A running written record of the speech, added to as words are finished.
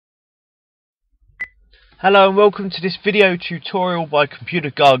Hello and welcome to this video tutorial by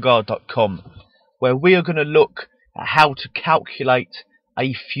Computergaga.com, where we are going to look at how to calculate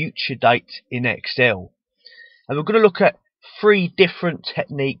a future date in Excel. And we're going to look at 3 different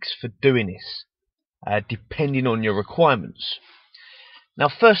techniques for doing this, depending on your requirements. Now,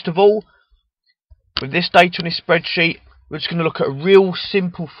 first of all, with this data on this spreadsheet, we're just going to look at a real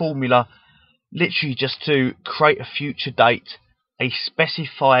simple formula, literally just to create a future date, a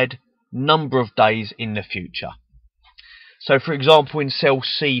specified number of days in the future. So for example, in cell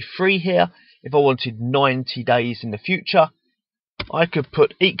C3 here, if I wanted 90 days in the future, I could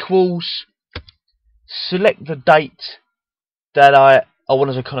put equals, select the date that I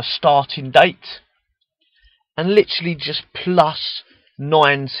want as a kind of starting date, and literally just plus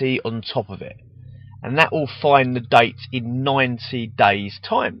 90 on top of it, and that will find the date in 90 days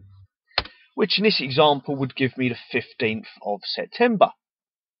time, which in this example would give me the 15th of September.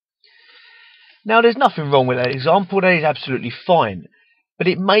 Now, there's nothing wrong with that example, that is absolutely fine, but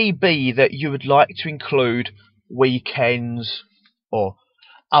it may be that you would like to include weekends or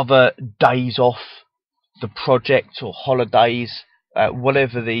other days off the project or holidays,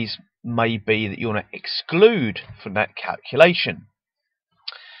 whatever these may be that you want to exclude from that calculation.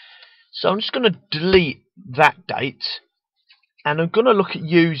 So I'm just going to delete that date, and I'm going to look at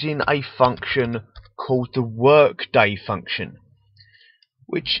using a function called the WORKDAY function,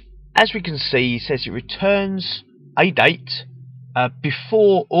 which, as we can see, says it returns a date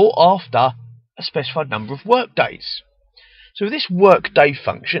before or after a specified number of work days. So with this WORKDAY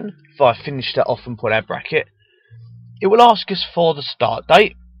function, if I finish that off and put our bracket, it will ask us for the start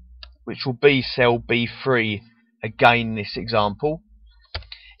date, which will be cell B3 again in this example.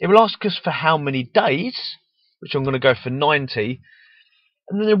 It will ask us for how many days, which I'm going to go for 90.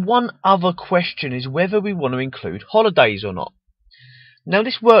 And then one other question is whether we want to include holidays or not. Now,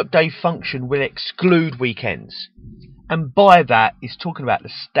 this WORKDAY function will exclude weekends, and by that is talking about the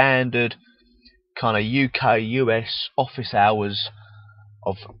standard kind of UK, US office hours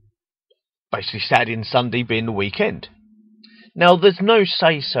of basically Saturday and Sunday being the weekend. Now, there's no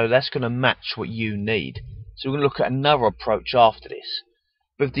say-so that's going to match what you need, so we're going to look at another approach after this.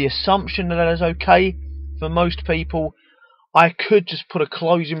 With the assumption that that is okay for most people, I could just put a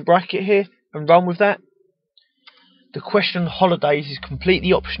closing bracket here and run with that. The question on holidays is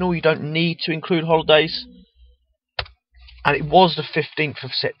completely optional. You don't need to include holidays. And it was the 15th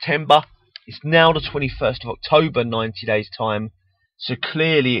of September. It's now the 21st of October, 90 days time. So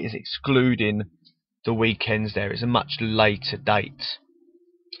clearly it is excluding the weekends there. It's a much later date.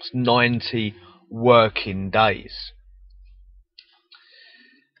 It's 90 working days.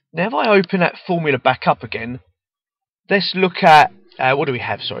 Now if I open that formula back up again, let's look at, what do we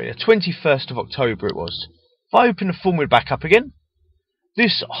have, sorry, the 21st of October it was. If I open the formula back up again,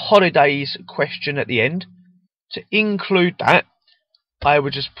 this holidays question at the end, to include that, I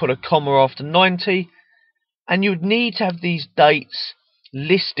would just put a comma after 90, and you would need to have these dates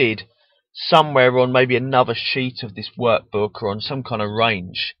listed somewhere on maybe another sheet of this workbook or on some kind of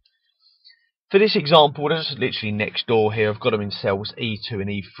range. For this example, they're just literally next door here. I've got them in cells E2 and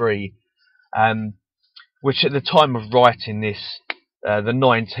E3, which at the time of writing this, the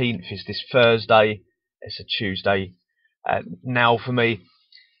 19th is this Thursday. It's a Tuesday now for me,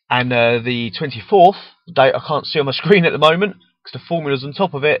 and the 24th, the date I can't see on my screen at the moment because the formula's on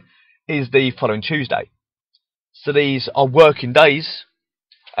top of it, is the following Tuesday. So these are working days.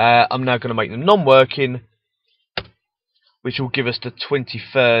 I'm now going to make them non-working, which will give us the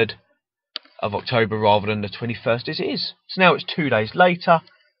 23rd of October rather than the 21st as it is. So now it's 2 days later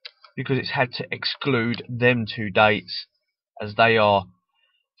because it's had to exclude them 2 dates as they are,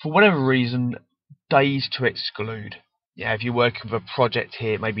 for whatever reason, days to exclude. Yeah, if you're working with a project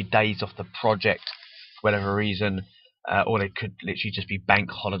here, it may be days off the project for whatever reason, or they could literally just be bank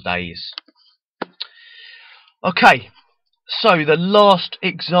holidays. Okay, so the last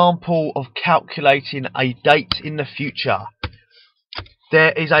example of calculating a date in the future.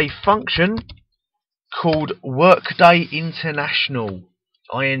 There is a function called WORKDAY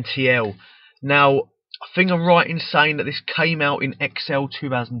INTL. Now, I think I'm right in saying that this came out in Excel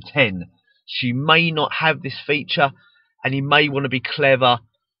 2010. So you may not have this feature, and you may want to be clever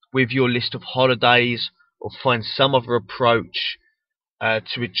with your list of holidays or find some other approach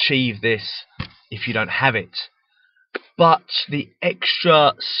to achieve this if you don't have it. But the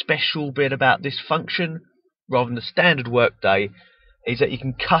extra special bit about this function, rather than the standard workday, is that you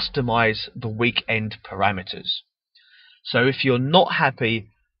can customize the weekend parameters. So if you're not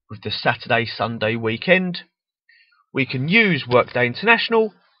happy with the Saturday, Sunday weekend, we can use WORKDAY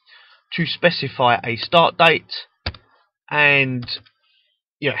International to specify a start date and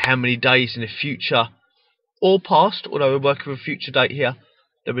how many days in the future or past, although we're working with a future date here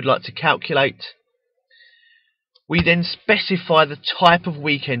that we'd like to calculate. We then specify the type of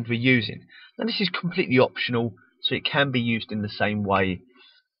weekend we're using. Now this is completely optional, so it can be used in the same way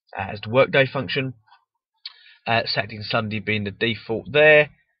as the workday function. Saturday and Sunday being the default there.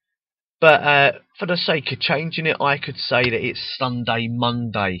 But for the sake of changing it, I could say that it's Sunday,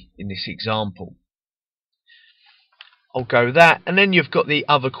 Monday in this example. I'll go with that. And then you've got the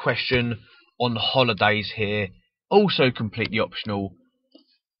other question on holidays here. Also completely optional.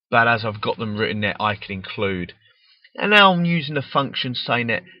 But as I've got them written there, I can include. And now I'm using a function saying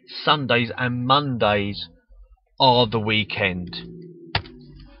that Sundays and Mondays are the weekend.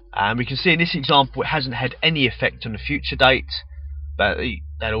 And we can see in this example it hasn't had any effect on the future date. But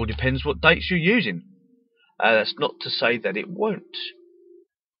that all depends what dates you're using. That's not to say that it won't.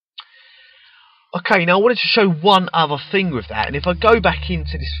 Okay, now I wanted to show one other thing with that. And if I go back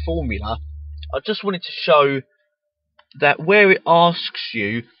into this formula, I just wanted to show that where it asks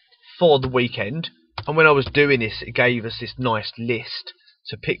you for the weekend, and when I was doing this, it gave us this nice list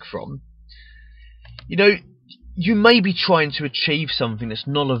to pick from. You know, you may be trying to achieve something that's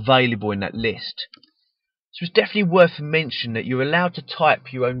not available in that list. So it's definitely worth mentioning that you're allowed to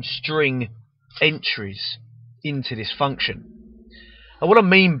type your own string entries into this function. And what I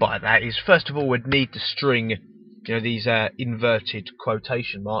mean by that is, first of all, we'd need the string, these inverted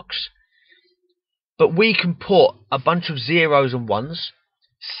quotation marks. But we can put a bunch of zeros and ones,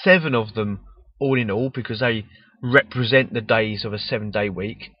 7 of them all in all, because they represent the days of a 7-day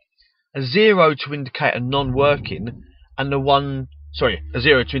week. A 0 to indicate a non-working, and a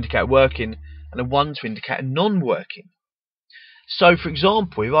 0 to indicate working, and a 1 to indicate a non-working. So, for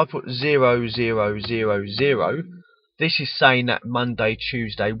example, if I put 0, 0, 0, 0, this is saying that Monday,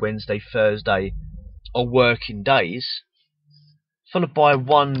 Tuesday, Wednesday, Thursday are working days, followed by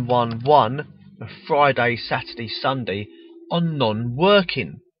 1, 1, 1, and Friday, Saturday, Sunday are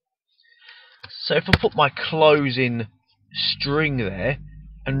non-working. So if I put my closing string there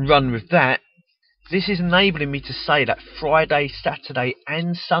and run with that, this is enabling me to say that Friday, Saturday,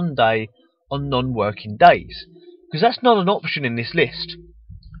 and Sunday are non-working days, because that's not an option in this list.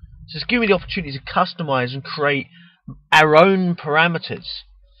 So it's giving me the opportunity to customize and create our own parameters,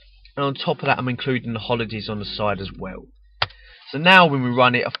 and on top of that I'm including the holidays on the side as well. So now when we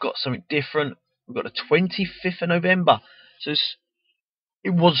run it, I've got something different. We've got the 25th of November, so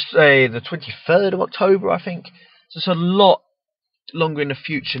it was the 23rd of October, I think. So it's a lot longer in the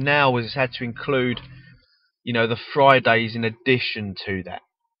future now, as it's had to include the Fridays in addition to that.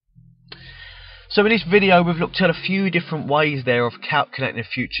 So in this video we've looked at a few different ways there of calculating a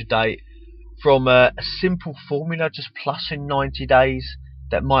future date, from a simple formula, just plussing 90 days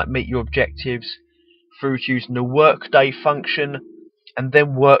that might meet your objectives, through to using the workday function, and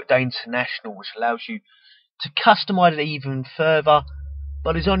then Workday International, which allows you to customize it even further,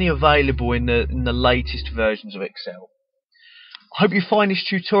 but is only available in the latest versions of Excel. I hope you find this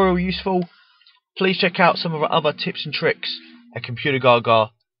tutorial useful. Please check out some of our other tips and tricks at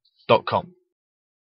Computergaga.com.